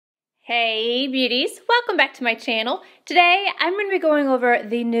Hey beauties, welcome back to my channel. Today I'm going to be going over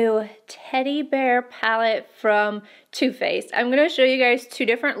the new teddy bear palette from Too Faced. I'm going to show you guys two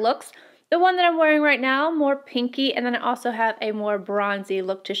different looks. The one that I'm wearing right now, more pinky, and then I also have a more bronzy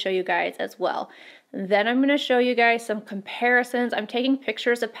look to show you guys as well. Then I'm going to show you guys some comparisons. I'm taking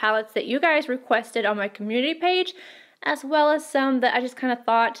pictures of palettes that you guys requested on my community page, as well as some that I just kind of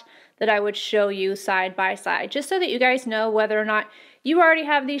thought that I would show you side by side, just so that you guys know whether or not you already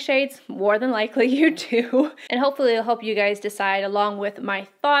have these shades. More than likely you do. And hopefully it'll help you guys decide, along with my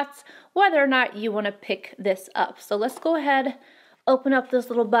thoughts, whether or not you want to pick this up. So let's go ahead, open up this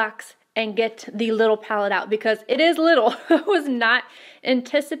little box, and get the little palette out, because it is little. I was not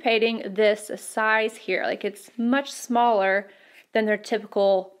anticipating this size here. Like, it's much smaller than their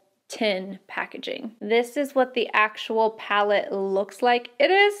typical tin packaging. This is what the actual palette looks like.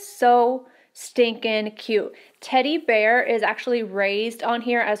 It is so stinking cute. Teddy Bear is actually raised on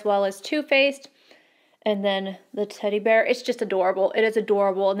here, as well as Too Faced. And then the teddy bear, it's just adorable. It is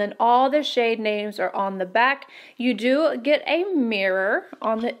adorable. And then all the shade names are on the back. You do get a mirror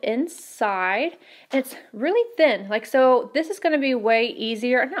on the inside. It's really thin. Like, so this is going to be way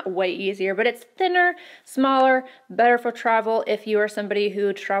easier. Not way easier, but it's thinner, smaller, better for travel if you are somebody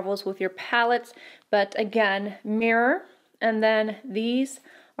who travels with your palettes. But again, mirror. And then these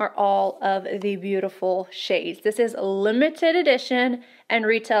are all of the beautiful shades. This is limited edition and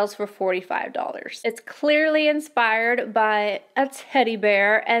retails for $45. It's clearly inspired by a teddy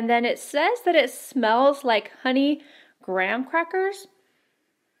bear, and then it says that it smells like honey graham crackers.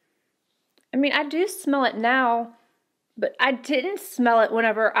 I mean, I do smell it now, but I didn't smell it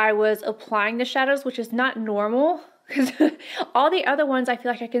whenever I was applying the shadows, which is not normal, because all the other ones I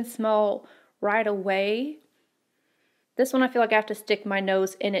feel like I can smell right away. This one I feel like I have to stick my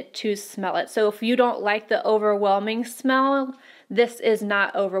nose in it to smell it. So if you don't like the overwhelming smell, this is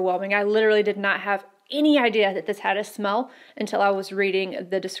not overwhelming. I literally did not have any idea that this had a smell until I was reading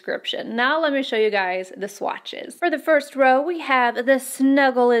the description. Now let me show you guys the swatches. For the first row, we have the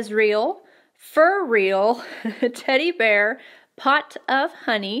Snuggle is Real, Fur Real, Teddy Bear, Pot of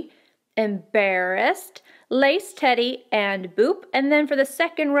Honey, Embarrassed, Lace Teddy, and Boop. And then for the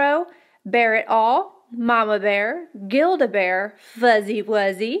second row, Bear It All, Mama Bear, Gilda-Bear, Fuzzy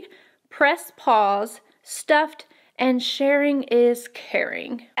Wuzzy, Press Paws, Stuffed, and Sharing is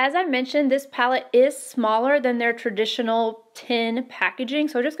Caring. As I mentioned, this palette is smaller than their traditional tin packaging,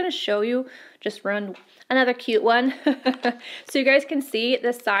 so I'm just going to show you, just run another cute one so you guys can see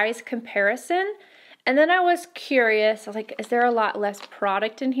the size comparison. And then I was curious, I was like, is there a lot less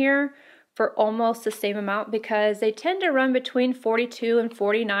product in here for almost the same amount? Because they tend to run between $42 and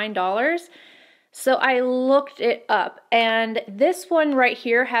 $49. So I looked it up, and this one right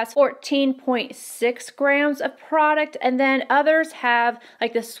here has 14.6 grams of product, and then others have,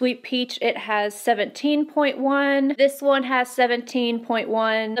 like the Sweet Peach, it has 17.1. This one has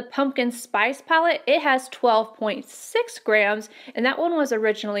 17.1. The Pumpkin Spice palette, it has 12.6 grams, and that one was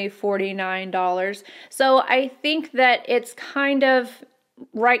originally $49. So I think that it's kind of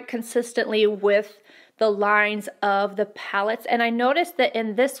right consistently with the lines of the palettes. And I noticed that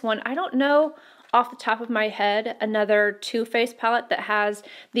in this one, I don't know off the top of my head, another Too Faced palette that has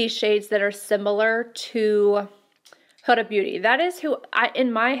these shades that are similar to Huda Beauty. That is who,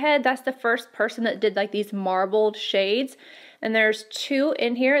 in my head, that's the first person that did like these marbled shades. And there's two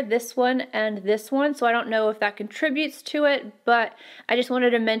in here, this one and this one. So I don't know if that contributes to it, but I just wanted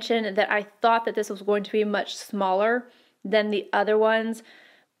to mention that I thought that this was going to be much smaller than the other ones.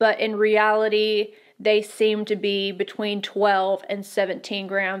 But in reality, they seem to be between 12 and 17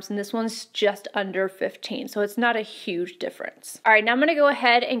 grams, and this one's just under 15, so it's not a huge difference. All right, now I'm gonna go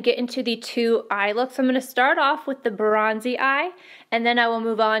ahead and get into the two eye looks. I'm gonna start off with the bronzy eye, and then I will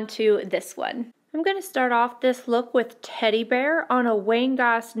move on to this one. I'm gonna start off this look with Teddy Bear on a Wayne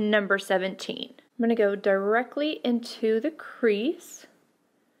Goss number 17. I'm gonna go directly into the crease.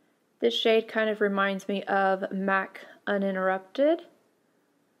 This shade kind of reminds me of MAC Uninterrupted.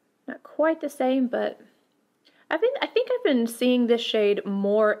 Not quite the same, but I think I've been seeing this shade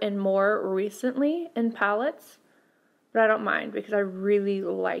more and more recently in palettes, but I don't mind because I really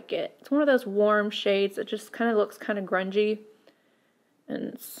like it. It's one of those warm shades that just kind of looks kind of grungy,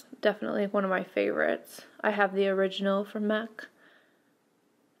 and it's definitely one of my favorites. I have the original from MAC,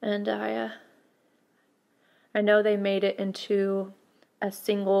 and I know they made it into a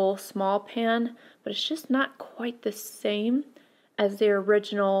single small pan, but it's just not quite the same as the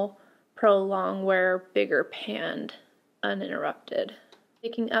original Pro Longwear bigger pan Uninterrupted.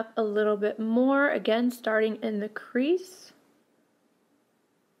 Picking up a little bit more, again starting in the crease.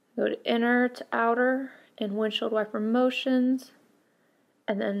 Go to inner to outer in windshield wiper motions,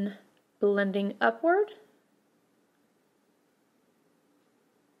 and then blending upward.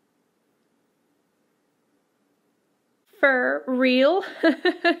 For real,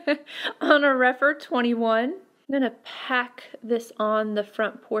 on a Refer 21. I'm going to pack this on the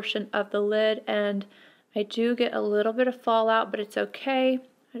front portion of the lid, and I do get a little bit of fallout, but it's okay.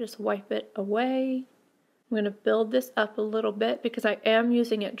 I just wipe it away. I'm going to build this up a little bit because I am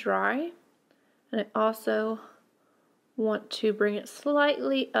using it dry, and I also want to bring it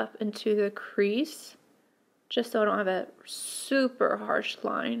slightly up into the crease just so I don't have a super harsh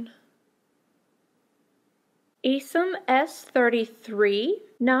line. ISOM S33.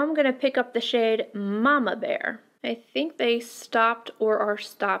 Now I'm going to pick up the shade Mama Bear. I think they stopped or are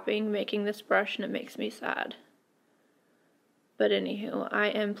stopping making this brush, and it makes me sad. But anywho, I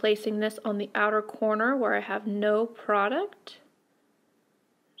am placing this on the outer corner where I have no product.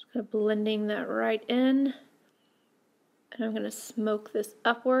 Just going to blending that right in. And I'm going to smoke this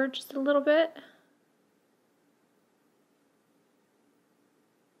upward just a little bit.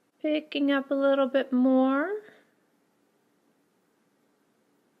 Picking up a little bit more.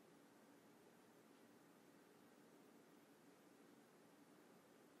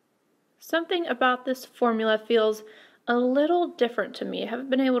 Something about this formula feels a little different to me. I haven't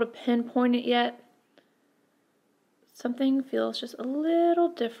been able to pinpoint it yet. Something feels just a little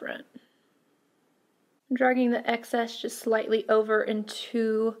different. I'm dragging the excess just slightly over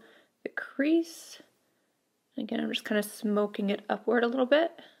into the crease. Again, I'm just kind of smoking it upward a little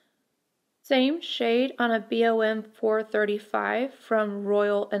bit. Same shade on a BOM 435 from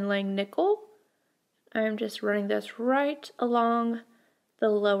Royal and Langnickel. I'm just running this right along the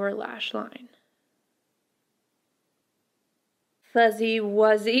lower lash line. Fuzzy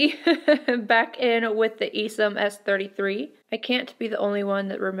Wuzzy back in with the ISOM S33. I can't be the only one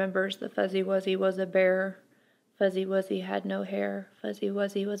that remembers the Fuzzy Wuzzy was a bear. Fuzzy Wuzzy had no hair. Fuzzy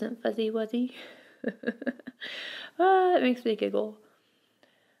Wuzzy wasn't Fuzzy Wuzzy. That makes me giggle.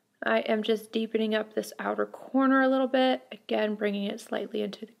 I am just deepening up this outer corner a little bit. Again, bringing it slightly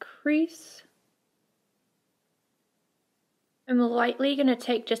into the crease. I'm lightly going to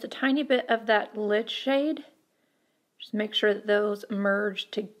take just a tiny bit of that lid shade. Just make sure that those merge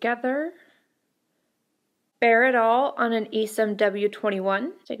together. Bare It All on an ISOM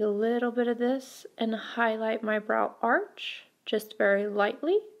W21. Take a little bit of this and highlight my brow arch, just very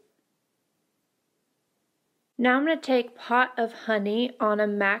lightly. Now I'm going to take Pot of Honey on a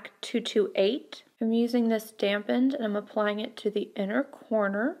MAC 228. I'm using this dampened and I'm applying it to the inner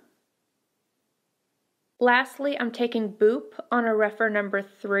corner. Lastly, I'm taking Boop on a Refer number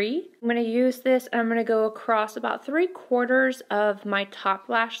 3. I'm going to use this and I'm going to go across about 3/4 of my top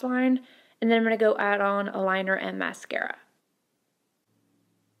lash line, and then I'm going to go add on a liner and mascara.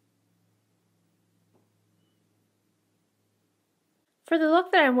 For the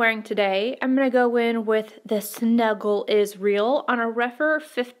look that I'm wearing today, I'm going to go in with the Snuggle Is Real on a Refer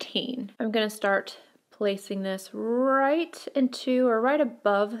 15. I'm going to start placing this right into or right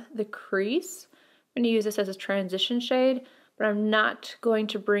above the crease. I'm going to use this as a transition shade, but I'm not going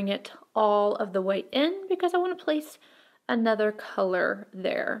to bring it all of the way in because I want to place another color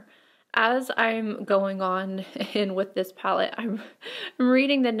there. As I'm going on in with this palette, I'm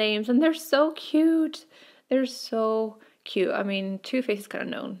reading the names and they're so cute. They're so cute. I mean, Too Faced is kind of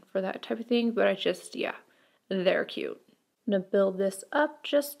known for that type of thing, but yeah, they're cute. I'm going to build this up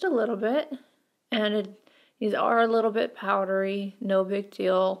just a little bit, and these are a little bit powdery, no big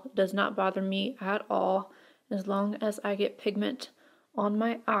deal, does not bother me at all, as long as I get pigment on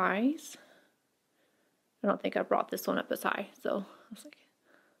my eyes. I don't think I brought this one up as high, so I was like,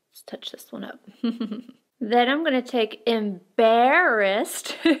 let's touch this one up. Then I'm going to take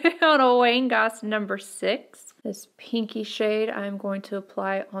Embarrassed on a Wayne Goss number 6. This pinky shade I'm going to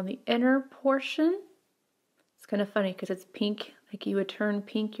apply on the inner portion. It's kind of funny because it's pink, like you would turn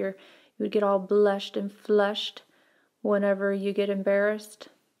pink, you would get all blushed and flushed whenever you get embarrassed.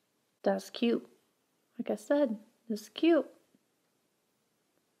 That's cute. Like I said, this is cute.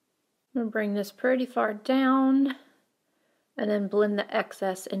 I'm going to bring this pretty far down and then blend the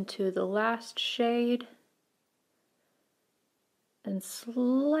excess into the last shade and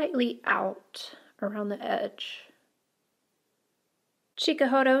slightly out around the edge.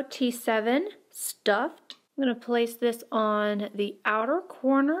 Chikuhodo T7 Stuffed. I'm going to place this on the outer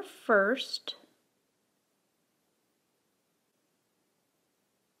corner first.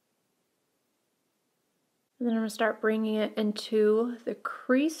 And then I'm going to start bringing it into the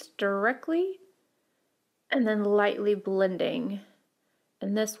crease directly and then lightly blending.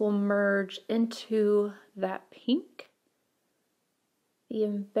 And this will merge into that pink, the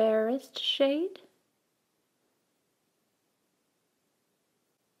Embarrassed shade.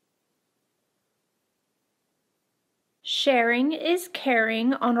 Sharing is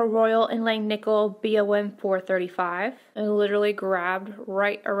caring on a Royal Inlay Nickel BOM 435. I literally grabbed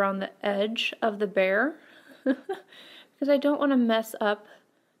right around the edge of the bear because I don't want to mess up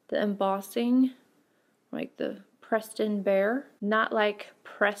the embossing like the Preston bear. Not like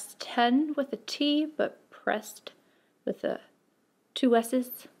Preston with a T, but pressed with a 2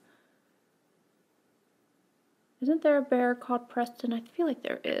 S's. Isn't there a bear called Preston? I feel like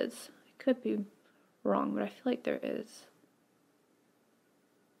there is. I could be wrong, but I feel like there is.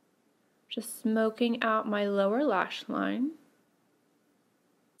 Just smoking out my lower lash line.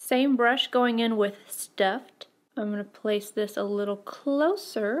 Same brush going in with Stuffed. I'm going to place this a little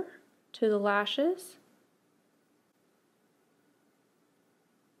closer to the lashes.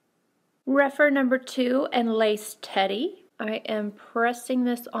 Refer number 2 and Lace Teddy. I am pressing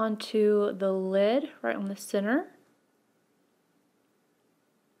this onto the lid, right on the center.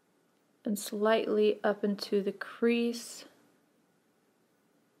 And slightly up into the crease.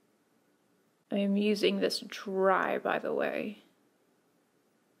 I am using this dry, by the way.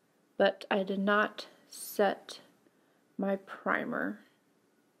 But I did not set my primer.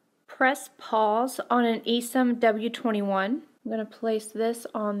 Press pause on an Esom W21. I'm going to place this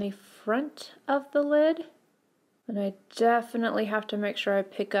on the front of the lid. And I definitely have to make sure I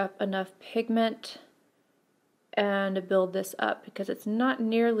pick up enough pigment and build this up because it's not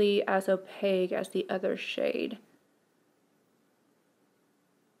nearly as opaque as the other shade.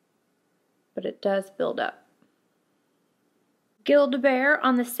 But it does build up. Guild Bear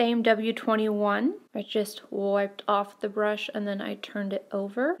on the same W21. I just wiped off the brush and then I turned it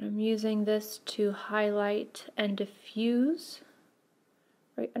over. I'm using this to highlight and diffuse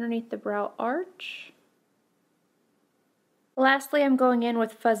right underneath the brow arch. Lastly, I'm going in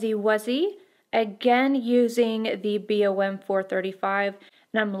with Fuzzy Wuzzy, again using the BOM 435,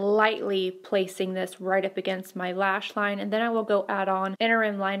 and I'm lightly placing this right up against my lash line, and then I will go add on inner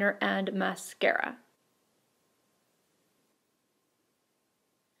rim liner and mascara.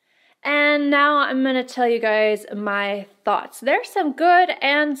 And now I'm going to tell you guys my thoughts. There's some good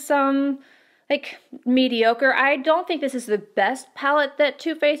and some like mediocre. I don't think this is the best palette that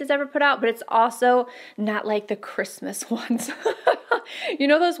Too Faced has ever put out, but it's also not like the Christmas ones. You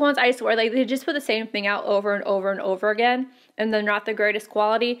know those ones, I swear, like they just put the same thing out over and over and over again, and they're not the greatest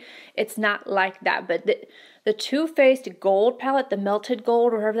quality. It's not like that, but the Too Faced gold palette, the melted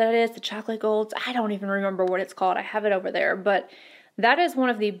gold, or whatever that is, the chocolate golds, I don't even remember what it's called. I have it over there, but that is one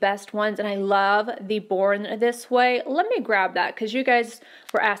of the best ones, and I love the Born This Way. Let me grab that because you guys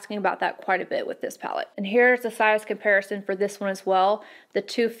were asking about that quite a bit with this palette. And here's the size comparison for this one as well. The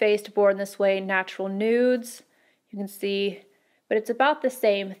Too Faced Born This Way Natural Nudes. You can see, but it's about the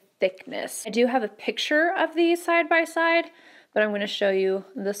same thickness. I do have a picture of these side by side, but I'm going to show you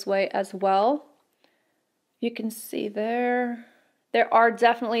this way as well. You can see there are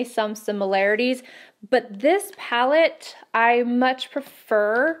definitely some similarities, but this palette I much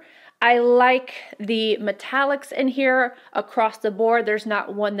prefer. I like the metallics in here across the board. There's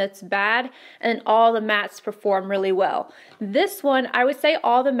not one that's bad, and all the mattes perform really well. This one, I would say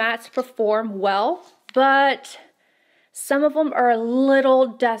all the mattes perform well, but some of them are a little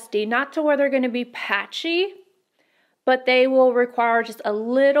dusty, not to where they're going to be patchy, but they will require just a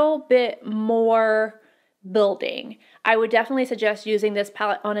little bit more building. I would definitely suggest using this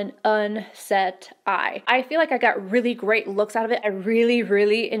palette on an unset eye. I feel like I got really great looks out of it. I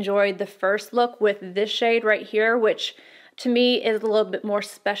really enjoyed the first look with this shade right here, which to me is a little bit more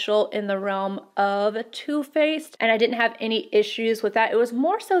special in the realm of Too Faced, and I didn't have any issues with that. It was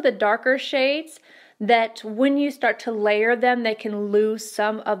more so the darker shades that when you start to layer them, they can lose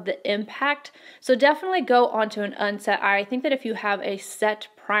some of the impact. So definitely go onto an unset eye. I think that if you have a set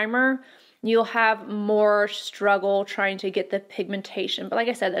primer, you'll have more struggle trying to get the pigmentation. But like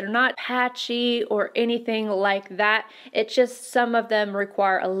I said, they're not patchy or anything like that. It's just some of them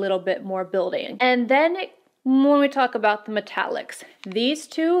require a little bit more building. And then when we talk about the metallics, these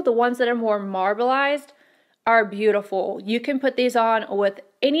two, the ones that are more marbleized, are beautiful. You can put these on with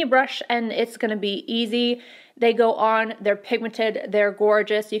any brush and it's gonna be easy. They go on, they're pigmented, they're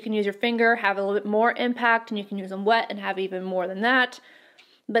gorgeous. You can use your finger, have a little bit more impact, and you can use them wet and have even more than that.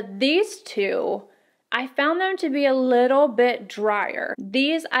 But these two, I found them to be a little bit drier.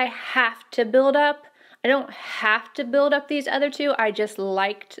 These I have to build up. I don't have to build up these other two. I just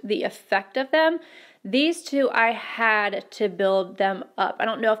liked the effect of them. These two, I had to build them up. I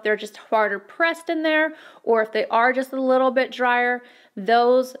don't know if they're just harder pressed in there or if they are just a little bit drier.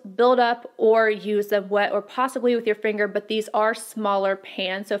 Those build up or use them wet or possibly with your finger, but these are smaller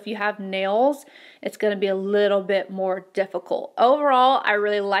pans. So if you have nails, it's going to be a little bit more difficult. Overall, I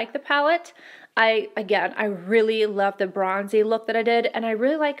really like the palette. Again, I really love the bronzy look that I did, and I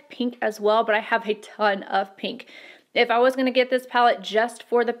really like pink as well, but I have a ton of pink. If I was going to get this palette just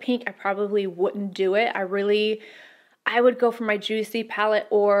for the pink, I probably wouldn't do it. I would go for my Juicy palette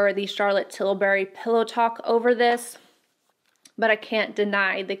or the Charlotte Tilbury Pillow Talk over this, but I can't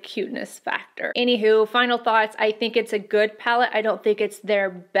deny the cuteness factor. Anywho, final thoughts. I think it's a good palette. I don't think it's their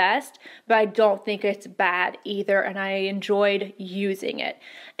best, but I don't think it's bad either, and I enjoyed using it.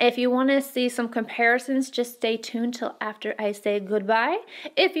 If you want to see some comparisons, just stay tuned till after I say goodbye.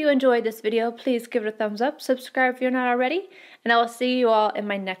 If you enjoyed this video, please give it a thumbs up, subscribe if you're not already, and I will see you all in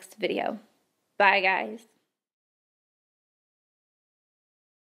my next video. Bye, guys.